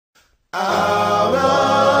Out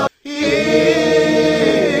of here.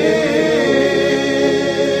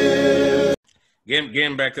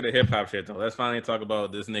 Getting back to the hip hop shit though. Let's finally talk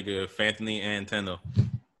about this nigga Anthony Fantano,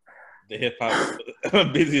 the hip hop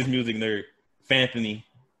busiest music nerd, Fantony.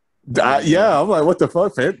 Yeah, I'm like, what the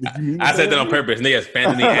fuck, fam? I said that on purpose. Niggas,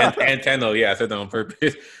 Anthony Fantano. Yeah, I said that on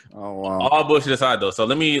purpose. Oh wow. All bullshit aside though. So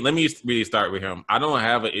let me really start with him. I don't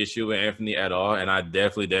have an issue with Anthony at all, and I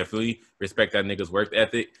definitely respect that nigga's work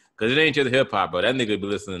ethic. Cause it ain't just hip hop, bro. That nigga be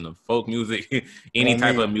listening to folk music, any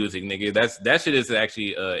type of music, nigga. That shit is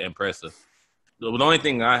actually impressive. The only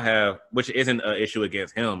thing I have, which isn't an issue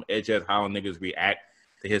against him, it's just how niggas react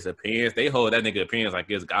to his opinions. They hold that nigga opinions like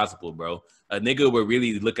it's gospel, bro. A nigga would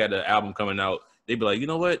really look at the album coming out. They'd be like, you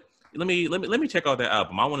know what? Let me check out that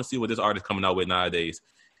album. I want to see what this artist coming out with nowadays.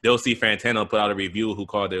 They'll see Fantano put out a review who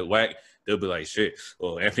called it whack. They'll be like, shit.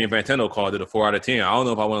 Well, Anthony Fantano called it a 4 out of 10. I don't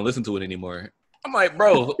know if I want to listen to it anymore. I'm like,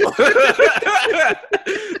 bro. Yeah.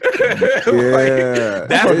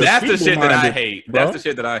 That's the shit that I hate. Bro. That's the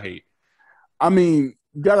shit that I hate. I mean,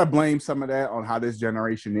 you gotta blame some of that on how this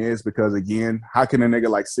generation is, because again, how can a nigga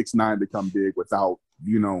like 6ix9ine become big without,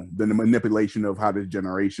 you know, the manipulation of how this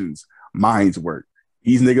generation's minds work?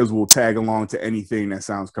 These niggas will tag along to anything that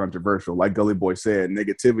sounds controversial. Like Gulley Boy said,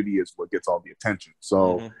 negativity is what gets all the attention.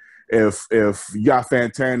 So if you got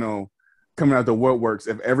Fantano coming out the woodworks,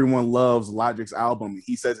 if everyone loves Logic's album,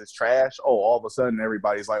 he says it's trash, all of a sudden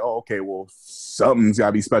everybody's like, oh, okay, well, something's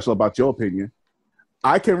gotta be special about your opinion.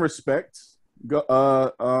 I can respect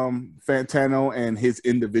Fantano and his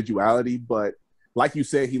individuality, but like you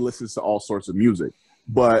said, he listens to all sorts of music.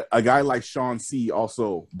 But a guy like Sean C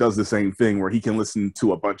also does the same thing, where he can listen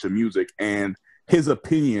to a bunch of music and his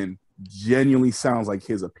opinion genuinely sounds like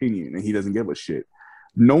his opinion, and he doesn't give a shit.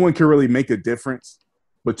 No one can really make a difference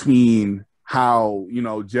between how, you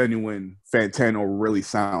know, genuine Fantano really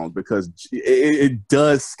sounds, because it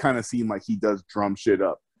does kind of seem like he does drum shit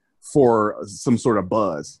up for some sort of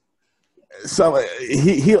buzz. So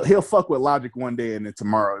he'll fuck with Logic one day, and then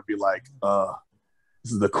tomorrow it'd be like,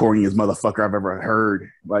 this is the corniest motherfucker I've ever heard.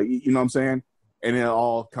 Like, you know what I'm saying? And it'll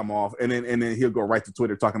all come off, and then he'll go right to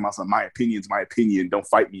Twitter talking about my opinion. Don't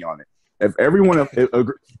fight me on it. If everyone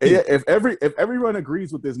if everyone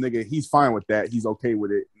agrees with this nigga, he's fine with that. He's okay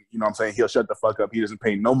with it. You know what I'm saying? He'll shut the fuck up. He doesn't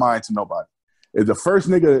pay no mind to nobody. If the first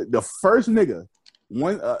nigga.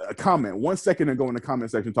 A comment 1 second and go in the comment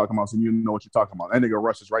section talking about some, you know what you're talking about. That nigga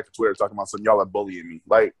rushes right to Twitter talking about some, y'all are bullying me.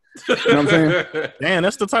 Like, you know what I'm saying? Damn,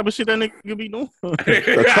 that's the type of shit that nigga be doing. I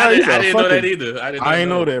didn't know that either. I didn't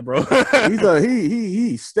know that, bro.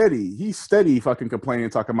 He's steady. He's steady fucking complaining,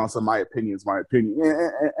 talking about some my opinion.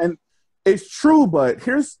 And it's true, but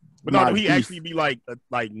here's he actually be like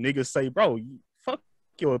niggas say, bro, fuck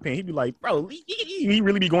your opinion. He be like, bro, he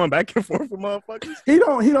really be going back and forth with motherfuckers. He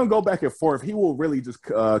don't go back and forth. He will really just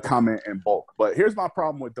comment in bulk. But here's my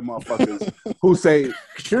problem with the motherfuckers who say,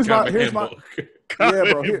 here's my yeah, bro.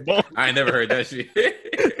 I ain't never heard that shit.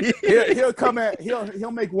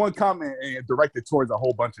 He'll make one comment and direct it towards a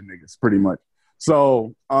whole bunch of niggas, pretty much.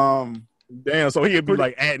 So damn, so he'd be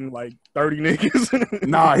like adding like 30 niggas.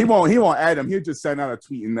 Nah, he won't add them. He'll just send out a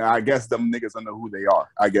tweet, and I guess them niggas don't know who they are,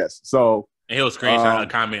 I guess. So and he'll screenshot a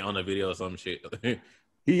comment on the video or some shit.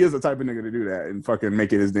 He is the type of nigga to do that and fucking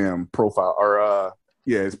make it his damn profile, or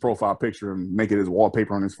his profile picture, and make it his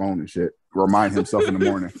wallpaper on his phone and shit. Remind himself in the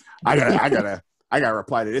morning. I gotta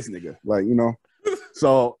reply to this nigga. Like, you know.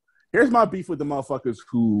 So here's my beef with the motherfuckers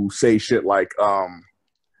who say shit like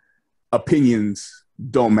opinions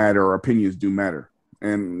don't matter or opinions do matter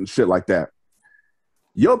and shit like that.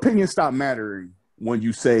 Your opinion stop mattering when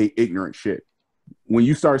you say ignorant shit. When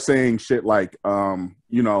you start saying shit like,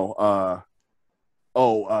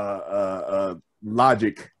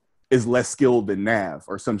 Logic is less skilled than Nav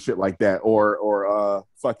or some shit like that, or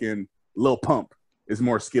fucking Lil Pump is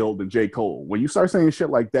more skilled than J. Cole. When you start saying shit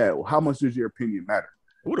like that, well, how much does your opinion matter?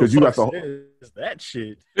 Because you got says that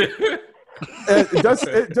shit.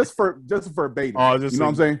 Just for verbatim. Oh, just you know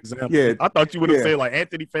what I'm saying? Example. Yeah, I thought you would have said like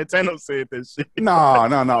Anthony Fantano said that shit.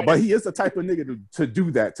 No. But he is the type of nigga to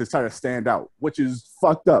do that, to try to stand out, which is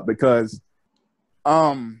fucked up because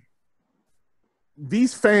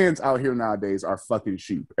these fans out here nowadays are fucking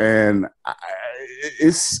sheep, and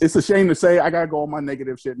it's a shame to say. I gotta go on my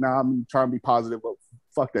negative shit now. I'm trying to be positive, but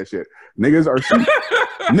fuck that shit. Niggas are sheep.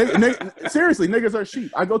 Seriously, niggas are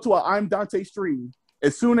sheep. I go to a I'm Dante stream.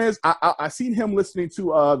 As soon as I seen him listening to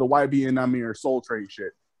the YB and Amiri Soul Train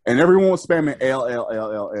shit, and everyone was spamming L. You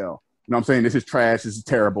know what I'm saying? This is trash. This is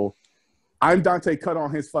terrible. I'm Dante cut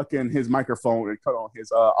on his microphone and cut on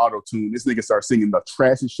his auto tune. This nigga started singing the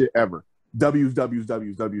trashiest shit ever. W's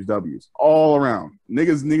all around.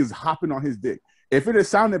 Niggas hopping on his dick. If it had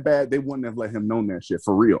sounded bad, they wouldn't have let him know that shit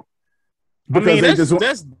for real. Because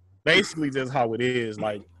that's basically just how it is.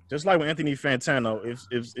 Like just like with Anthony Fantano,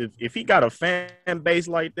 if he got a fan base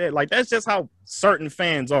like that, like that's just how certain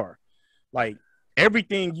fans are. Like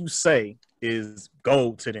everything you say is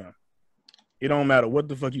gold to them. It don't matter what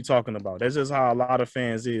the fuck you talking about. That's just how a lot of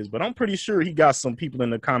fans is. But I'm pretty sure he got some people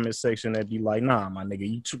in the comment section that be like, nah, my nigga,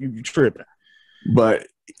 you tripping. But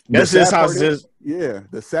that's just how it's just. Yeah,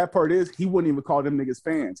 the sad part is he wouldn't even call them niggas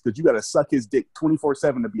fans because you got to suck his dick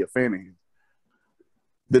 24/7 to be a fan of him.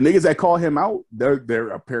 The niggas that call him out, they're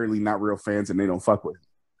apparently not real fans and they don't fuck with him.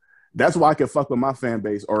 That's why I can fuck with my fan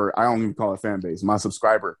base, or I don't even call it fan base, my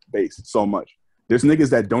subscriber base so much. There's niggas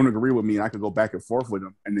that don't agree with me and I could go back and forth with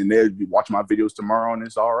them and then they'll watch my videos tomorrow and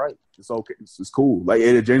it's all right. It's okay. It's cool. Like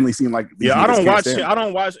it genuinely seemed like I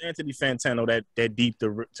don't watch Anthony Fantano that deep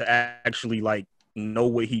to actually like know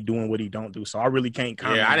what he doing, what he don't do. So I really can't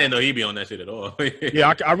comment. Yeah, I didn't know he'd be on that shit at all.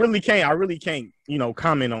 Yeah, I really can't,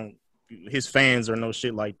 comment on his fans or no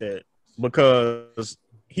shit like that because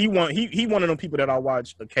he one of them people that I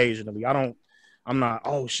watch occasionally. I'm not,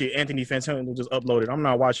 oh shit, Anthony Fantano just uploaded. I'm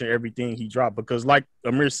not watching everything he dropped because like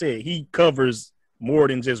Amir said, he covers more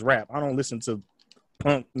than just rap. I don't listen to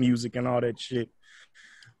punk music and all that shit.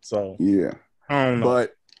 So yeah. I don't know.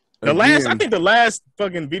 But I think the last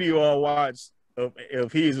fucking video I watched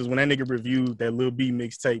of his is when that nigga reviewed that Lil B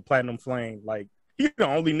mixtape, Platinum Flame. Like he the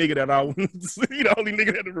only nigga that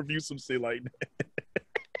had to review some shit like that.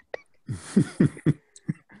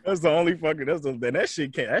 That's the only fucking.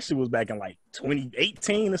 That shit was back in like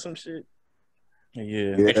 2018 or some shit.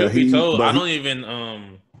 Yeah. Truth be told, I don't even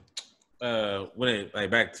when it like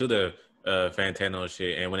back to the Fantano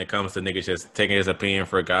shit, and when it comes to niggas just taking his opinion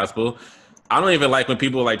for gospel, I don't even like when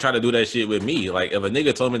people like try to do that shit with me. Like if a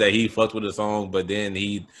nigga told me that he fucked with a song, but then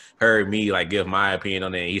he heard me like give my opinion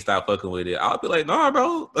on it and he stopped fucking with it, I'll be like, nah,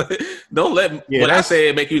 bro, don't let what I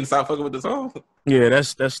say make you stop fucking with the song. Yeah,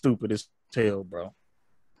 that's stupid as hell, bro.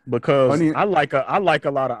 Because I like a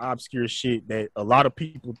lot of obscure shit that a lot of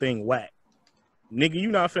people think whack. Nigga, you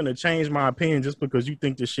not finna change my opinion just because you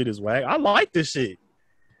think this shit is whack. I like this shit.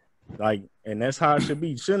 Like, and that's how it should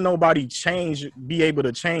be. Shouldn't nobody be able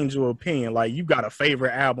to change your opinion? Like, you got a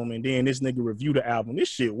favorite album and then this nigga review the album. This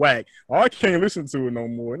shit whack. Oh, I can't listen to it no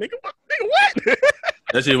more. Nigga, what?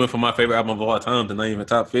 That shit went from my favorite album of all time to not even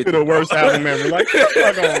top 50. The worst album ever. Like,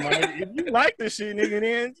 fuck on, man. If you like this shit, nigga,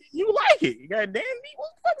 then you like it. God damn me, what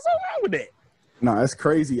the fuck's wrong with that? No, that's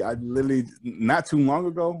crazy. I literally, not too long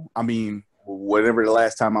ago, I mean, whatever the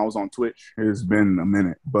last time I was on Twitch, it's been a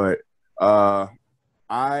minute, but I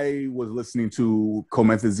was listening to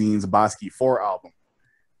Comethazine's Bosky 4 album.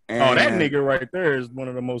 And that nigga right there is one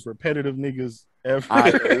of the most repetitive niggas ever.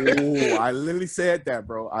 I literally said that,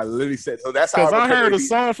 bro. I literally said so. That's how I heard a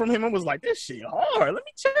song from him. I was like, this shit hard. Let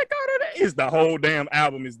me check out that. It's the whole damn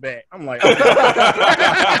album is that. I'm like, oh.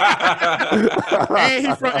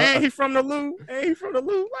 and he from the Lou. And he from the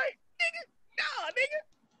Lou. Like, nigga, nah, nigga.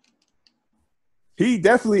 He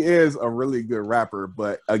definitely is a really good rapper,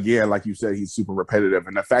 but again, like you said, he's super repetitive.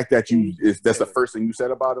 And the fact that that's the first thing you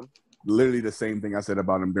said about him, literally the same thing I said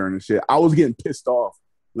about him during the shit. I was getting pissed off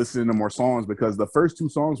listening to more songs because the first 2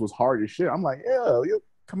 songs was hard as shit. I'm like, yeah,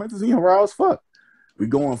 come into see him raw as fuck. We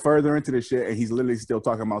going further into this shit, and he's literally still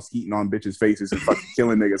talking about skeeting on bitches' faces and fucking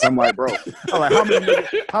killing niggas. I'm like, bro,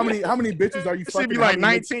 how many bitches are you fucking? It should be like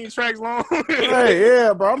 19 tracks long. Hey,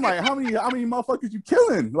 yeah, bro. I'm like, how many motherfuckers you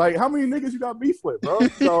killing? Like, how many niggas you got beef with, bro?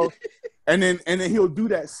 So, and then he'll do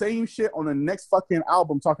that same shit on the next fucking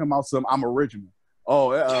album talking about some I'm original.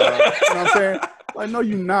 Oh, you know what I'm saying? Like, no,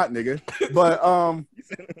 you not, nigga.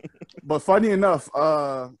 But funny enough,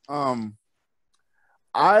 I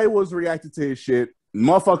was reacting to his shit.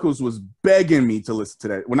 Motherfuckers was begging me to listen to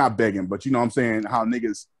that. Well, not begging, but you know what I'm saying? How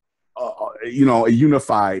niggas,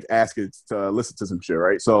 unified asking to listen to some shit,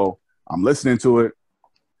 right? So I'm listening to it.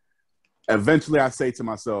 Eventually, I say to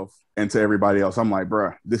myself and to everybody else, I'm like,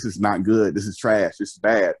 bruh, this is not good. This is trash. This is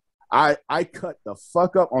bad. I cut the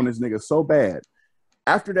fuck up on this nigga so bad.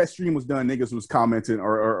 After that stream was done, niggas was commenting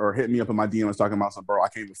or hitting me up in my DMs talking about some, bro, I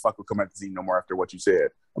can't even fuck with Comethazine's no more after what you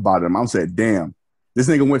said about him. I'm saying, damn. This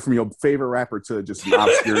nigga went from your favorite rapper to just an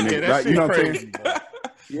obscure nigga, right? You know what I'm saying?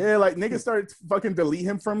 Yeah, like niggas started fucking delete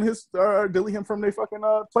him from their fucking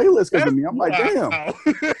playlist because of me. I'm like, damn.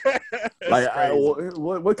 Like,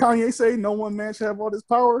 what Kanye say? No one man should have all this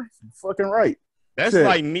power. Fucking right. That's shit.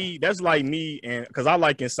 Like me. That's like me, and because I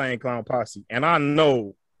like Insane Clown Posse, and I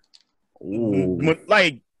know,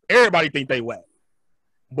 like everybody think they whack,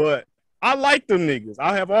 but I like them niggas.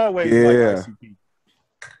 I have always liked ICP.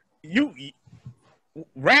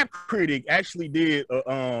 Rap Critic actually did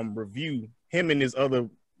a review. Him and his other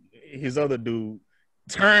dude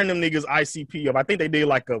turned them niggas ICP up. I think they did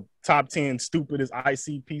like a top 10 stupidest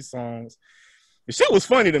ICP songs. The shit was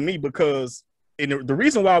funny to me because the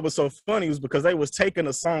reason why it was so funny was because they was taking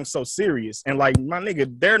a song so serious. And like, my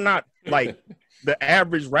nigga, they're not like the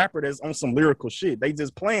average rapper that's on some lyrical shit. They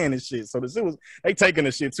just playing this shit. So they taking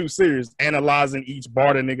the shit too serious, analyzing each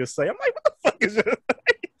bar the niggas say. I'm like, what the fuck is this?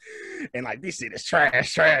 And like, this shit is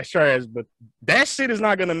trash. But that shit is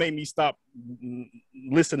not gonna make me stop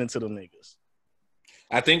listening to them niggas.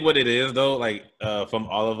 I think what it is though, like from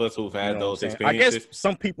all of us who've had those experiences, I guess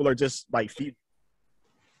some people are just like.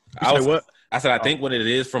 I said I think what it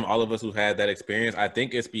is from all of us who've had that experience. I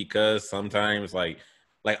think it's because sometimes like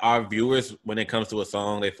our viewers, when it comes to a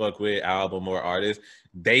song they fuck with, album or artist,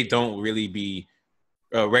 they don't really be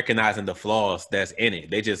recognizing the flaws that's in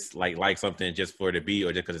it. They just like something just for the beat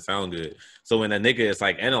or just because it sounds good. So when a nigga is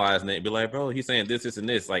like analyzing it, be like, bro, he's saying this, and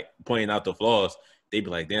this, like pointing out the flaws, they be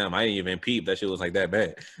like, damn, I didn't even peep. That shit was like that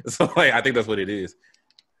bad. So like, I think that's what it is.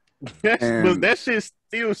 But that shit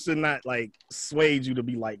still should not like sway you to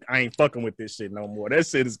be like, I ain't fucking with this shit no more. That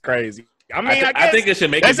shit is crazy. I mean, I think it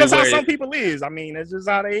should make. That's just how some people is. I mean, that's just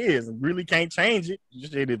how they is. Really can't change it.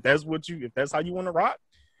 If that's how you want to rock.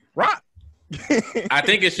 I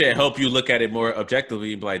think it should help you look at it more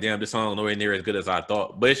objectively and be like, damn, this song nowhere near as good as I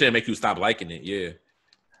thought. But it shouldn't make you stop liking it. Yeah.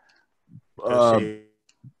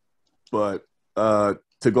 But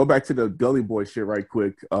to go back to the Gulley Boy shit right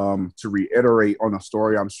quick, to reiterate on a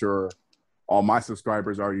story I'm sure all my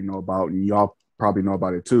subscribers already know about, and y'all probably know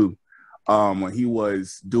about it too, when he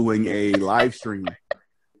was doing a live stream.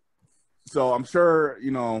 So I'm sure,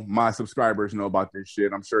 my subscribers know about this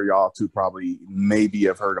shit. I'm sure y'all too probably maybe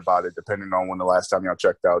have heard about it, depending on when the last time y'all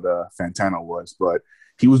checked out Fantano was. But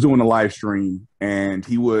he was doing a live stream, and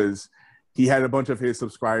he had a bunch of his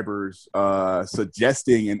subscribers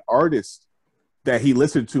suggesting an artist that he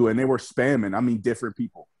listened to, and they were spamming. I mean, different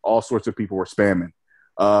people, all sorts of people were spamming.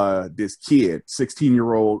 This kid,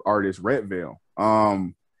 16-year-old artist, Redveil.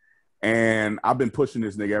 And I've been pushing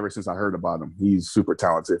this nigga ever since I heard about him. He's super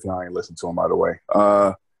talented. If y'all ain't listened to him, by the way.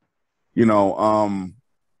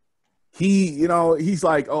 He's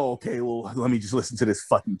like, oh, okay, well, let me just listen to this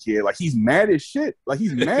fucking kid. Like, he's mad as shit. Like,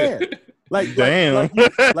 he's mad. Like, damn.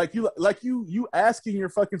 Like you asking your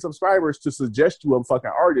fucking subscribers to suggest you a fucking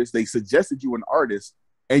artist. They suggested you an artist,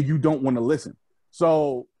 and you don't want to listen.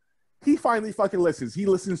 So he finally fucking listens. He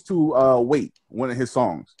listens to Wait, one of his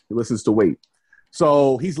songs. He listens to Wait.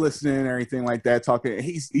 So he's listening and everything like that, talking.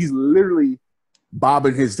 He's literally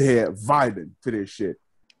bobbing his head, vibing to this shit,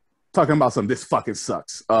 talking about this fucking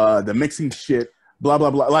sucks. The mixing shit, blah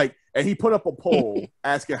blah blah. Like, and he put up a poll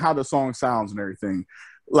asking how the song sounds and everything.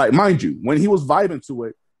 Like, mind you, when he was vibing to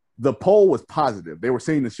it, the poll was positive. They were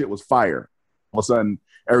saying the shit was fire. All of a sudden,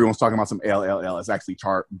 everyone's talking about some LLL. It's actually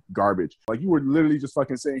garbage. Like, you were literally just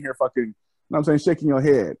fucking sitting here, fucking, you know what I'm saying, shaking your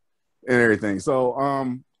head and everything.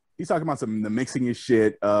 So, he's talking about the mixing is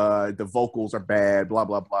shit. The vocals are bad, blah,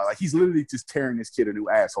 blah, blah. Like, he's literally just tearing this kid a new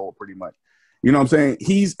asshole, pretty much. You know what I'm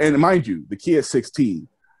saying? And mind you, the kid's 16.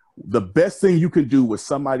 The best thing you could do with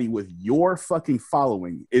somebody with your fucking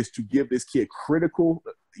following is to give this kid critical,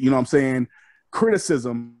 you know what I'm saying,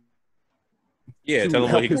 criticism. Yeah, tell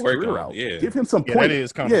him what he can work on. Yeah. Give him some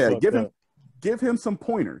pointers. Give him some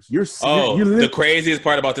pointers. The craziest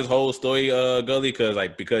part about this whole story, Gulley,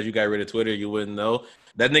 because you got rid of Twitter, you wouldn't know.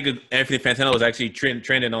 That nigga Anthony Fantano was actually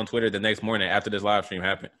trending on Twitter the next morning after this live stream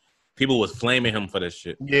happened. People was flaming him for this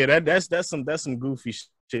shit. Yeah, that's some goofy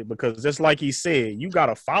shit, because just like he said, you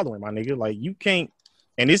gotta follow him, my nigga. Like, you can't.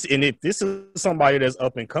 And if this is somebody that's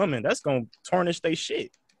up and coming, that's gonna tarnish their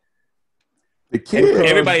shit. The kid,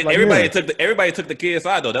 everybody took the kid's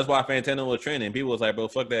side though. That's why Fantano was trending. People was like, bro,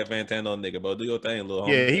 fuck that Fantano nigga, bro. Do your thing, little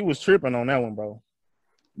homie. Yeah, he was tripping on that one, bro.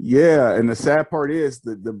 Yeah, and the sad part is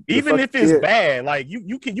the even if it's bad, like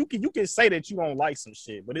you can say that you don't like some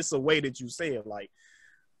shit, but it's a way that you say it, like,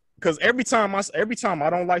 because every time I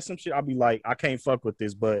don't like some shit, I'll be like, I can't fuck with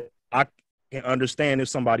this, but I can understand if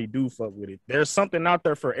somebody do fuck with it. There's something out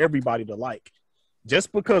there for everybody to like.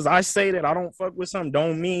 Just because I say that I don't fuck with something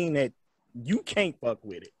don't mean that you can't fuck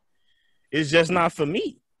with it. It's just not for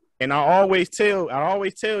me. And I always tell you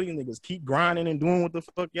niggas, keep grinding and doing what the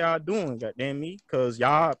fuck y'all doing, goddamn me, because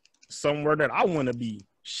y'all somewhere that I want to be.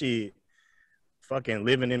 Shit, fucking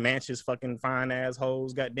living in mansions, fucking fine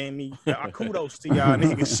assholes, goddamn me. Kudos to y'all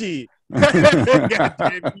niggas, shit.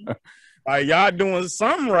 Goddamn me. Like, y'all doing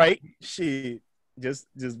something right, shit.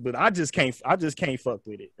 But I just can't fuck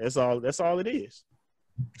with it. That's all it is.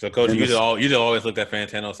 So, Coach, you just always looked at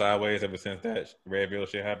Fantano sideways ever since that Redveil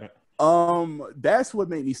shit happened. That's what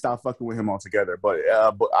made me stop fucking with him altogether. But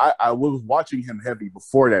I was watching him heavy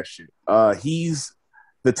before that shit. He's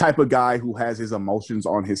the type of guy who has his emotions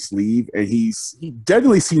on his sleeve, and he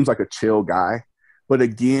definitely seems like a chill guy. But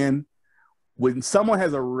again, when someone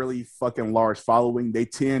has a really fucking large following, they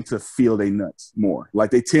tend to feel they nuts more.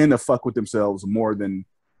 Like they tend to fuck with themselves more than,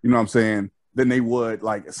 you know what I'm saying, than they would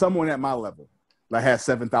like someone at my level. Like has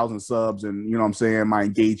 7,000 subs and, you know what I'm saying, my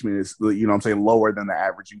engagement is, you know what I'm saying, lower than the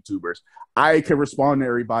average YouTubers. I can respond to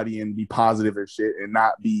everybody and be positive and shit and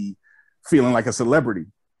not be feeling like a celebrity.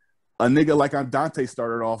 A nigga like Dante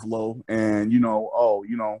started off low and,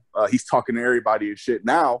 he's talking to everybody and shit.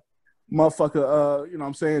 Now, motherfucker, you know what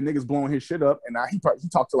I'm saying, niggas blowing his shit up and now he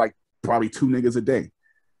talked to like probably 2 niggas a day.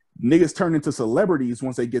 Niggas turn into celebrities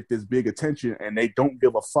once they get this big attention and they don't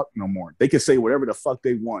give a fuck no more. They can say whatever the fuck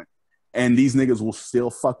they want. And these niggas will still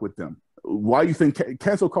fuck with them. Why you think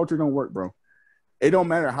cancel culture don't work, bro? It don't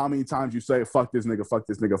matter how many times you say, fuck this nigga, fuck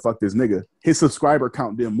this nigga, fuck this nigga. His subscriber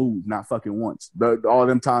count didn't move, not fucking once. All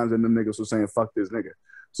them times and them niggas were saying, fuck this nigga.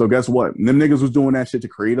 So guess what? Them niggas was doing that shit to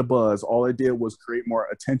create a buzz. All it did was create more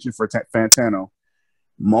attention for Fantano.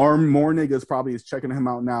 More niggas probably is checking him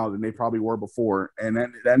out now than they probably were before. And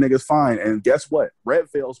that nigga's fine. And guess what?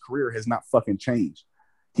 Redveil's career has not fucking changed.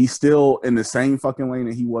 He's still in the same fucking lane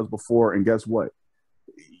that he was before. And guess what?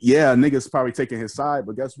 Yeah, niggas probably taking his side,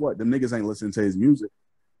 but guess what? Them niggas ain't listening to his music.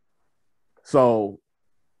 So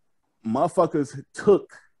motherfuckers took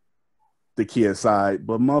the kid's side,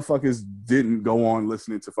 but motherfuckers didn't go on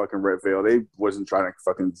listening to fucking Redveil. They wasn't trying to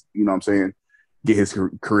fucking, you know what I'm saying, get his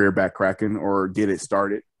career back cracking or get it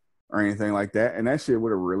started or anything like that. And that shit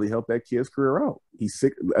would have really helped that kid's career out. He's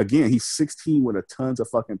 16 with a tons of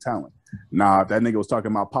fucking talent. Nah, that nigga was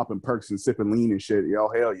talking about popping perks and sipping lean and shit. Yo,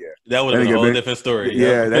 hell yeah. That would have been a whole different story.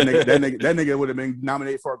 Yeah, that nigga would have been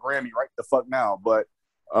nominated for a Grammy right the fuck now. But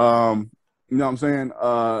you know what I'm saying?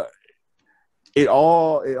 It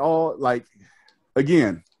all like,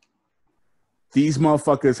 again, these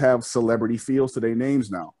motherfuckers have celebrity feels to their names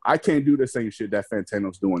now. I can't do the same shit that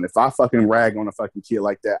Fantano's doing. If I fucking rag on a fucking kid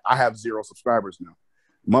like that, I have 0 subscribers now.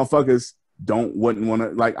 Motherfuckers wouldn't want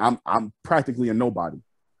to, like, I'm practically a nobody.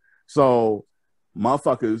 So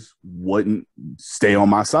motherfuckers wouldn't stay on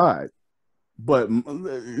my side. But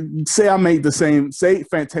say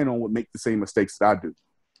Fantano would make the same mistakes that I do.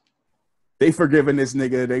 They forgiving this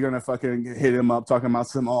nigga. They're going to fucking hit him up talking about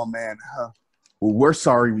some, oh man, well, we're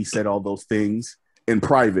sorry we said all those things in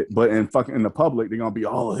private, but in the public, they're going to be,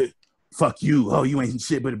 oh, fuck you. Oh, you ain't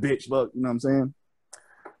shit but a bitch. Fuck, you know what I'm saying?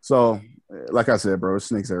 So, like I said, bro,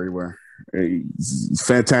 snakes everywhere.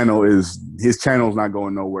 Fantano his channel's not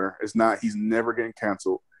going nowhere. He's never getting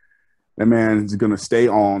canceled. That man is going to stay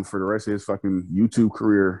on for the rest of his fucking YouTube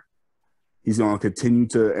career. He's going to continue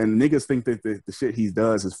to, and niggas think that the shit he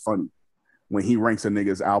does is funny when he ranks a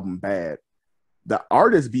nigga's album bad. The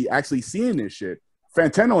artists be actually seeing this shit.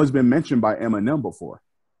 Fantano has been mentioned by Eminem before.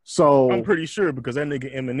 So I'm pretty sure because that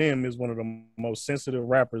nigga Eminem is one of the most sensitive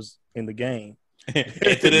rappers in the game. To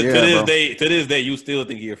this day, you still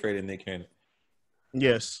think you're afraid of Nick Cannon?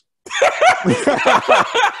 Yes.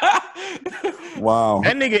 Wow.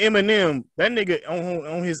 That nigga Eminem, that nigga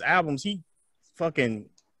on his albums, he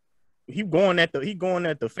going at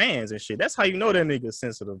the fans and shit. That's how you know that nigga's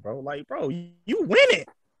sensitive, bro. Like, bro, you winning.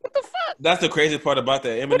 What the fuck? That's the crazy part about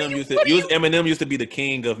that. Eminem used to be the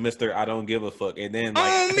king of Mr. I don't give a fuck, and then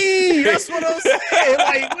like, me. That's what I'm saying.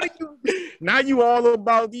 Like, what are you? Now you all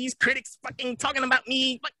about these critics fucking talking about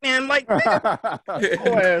me, like, man, like,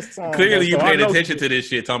 clearly you paying attention to this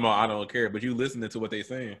shit, talking about I don't care, but you listening to what they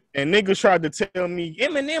saying. And niggas tried to tell me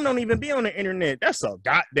Eminem don't even be on the internet. That's a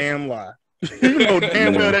goddamn lie. You know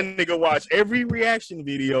damn well that nigga watch every reaction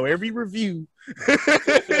video, every review.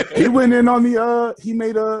 He went in on the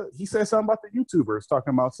he said something about the YouTubers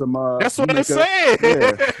talking about some that's what I said.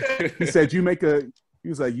 Yeah. He said you make a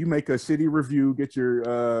shitty review, get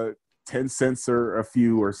your 10 cents or a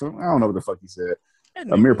few or something. I don't know what the fuck he said.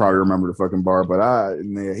 Amir probably remember the fucking bar, but I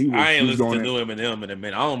ain't listened to new Eminem in a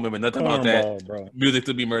minute. I don't remember nothing about that. Bro. Music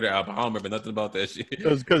to Be Murdered album. I don't remember nothing about that shit.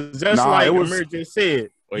 Because that's like Amir just said.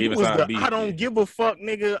 I don't give a fuck,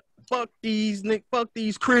 nigga. Fuck these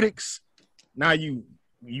critics. Now you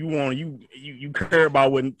care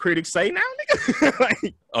about what critics say now, nigga?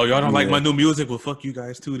 Like, oh, y'all don't like my new music? Well, fuck you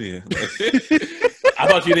guys too then. I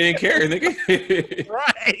thought you didn't care, nigga.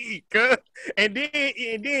 Right. And then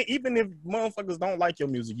even if motherfuckers don't like your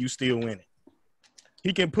music, you still win it.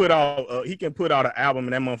 He can put out an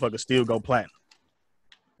album and that motherfucker still go platinum.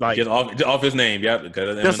 Like just off his name, yeah.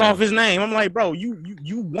 Just off his name. I'm like, bro, you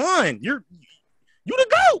won. You the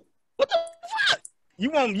GOAT. What the fuck? He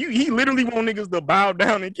literally want niggas to bow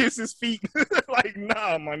down and kiss his feet. Like,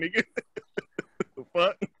 nah, my nigga. The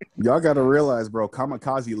fuck? Y'all gotta realize, bro,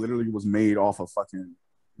 Kamikaze literally was made off of fucking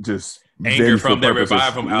just anger from that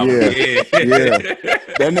Revive Him album. Yeah.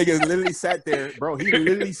 That nigga literally sat there, bro. He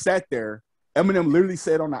literally sat there. Eminem literally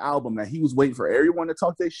said on the album that he was waiting for everyone to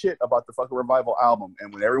talk their shit about the fucking Revival album.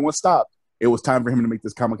 And when everyone stopped, it was time for him to make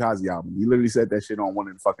this Kamikaze album. He literally said that shit on one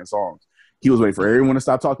of the fucking songs. He was waiting for everyone to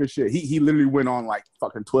stop talking shit. He literally went on like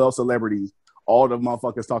fucking 12 celebrities, all the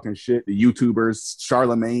motherfuckers talking shit, the YouTubers,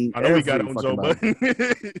 Charlemagne. I know he got on Joe Budden.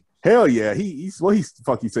 Hell yeah. He said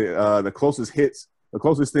the closest hits, the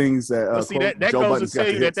closest things that see that Joe goes Budden's to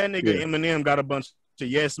tell you that nigga yeah. Eminem got a bunch of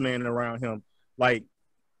yes men around him. Like,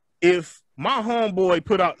 if my homeboy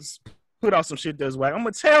put out some shit that's whack, I'm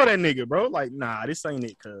gonna tell that nigga, bro. Like, nah, this ain't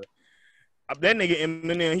it, cuz. That nigga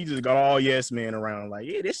Eminem, he just got all yes men around. Like,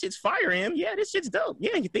 yeah, this shit's fire, M. Yeah, this shit's dope.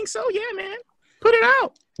 Yeah, you think so? Yeah, man. Put it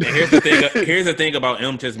out. And here's the thing about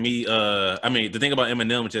M, just me. The thing about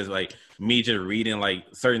Eminem, just like me, just reading like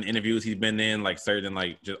certain interviews he's been in, like certain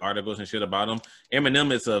like just articles and shit about him.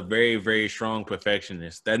 Eminem is a very, very strong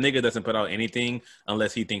perfectionist. That nigga doesn't put out anything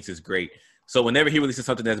unless he thinks it's great. So whenever he releases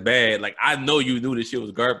something that's bad, like, I know you knew this shit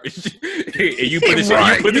was garbage, and you put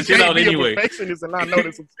the shit out anyway. Perfectionist and I know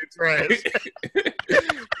this some shit trash.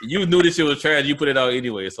 You knew this shit was trash. You put it out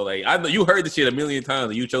anyway. So like, I know you heard the shit a million times,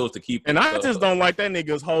 and you chose to keep it. And I just don't like that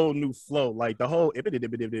nigga's whole new flow. Like the whole he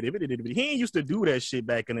ain't used to do that shit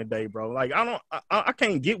back in the day, bro. Like I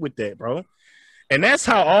can't get with that, bro. And that's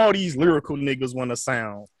how all these lyrical niggas want to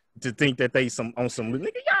sound. To think that they on some nigga,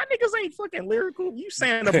 y'all niggas ain't fucking lyrical. You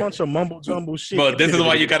saying a bunch of mumble jumble shit. But this is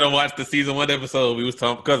why you gotta watch the season 1 episode we was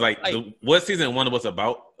talking, because like what season 1 was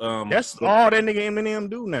about. That's all that nigga Eminem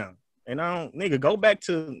do now. And I don't,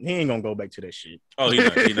 nigga, he ain't gonna go back to that shit. Oh, he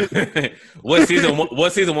not. What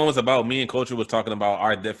season 1 was about? Me and Culture was talking about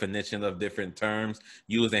our definition of different terms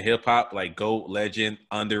used in hip hop, like GOAT, legend,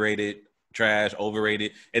 underrated, trash,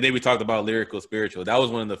 overrated, and then we talked about lyrical, spiritual. That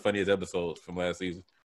was one of the funniest episodes from last season.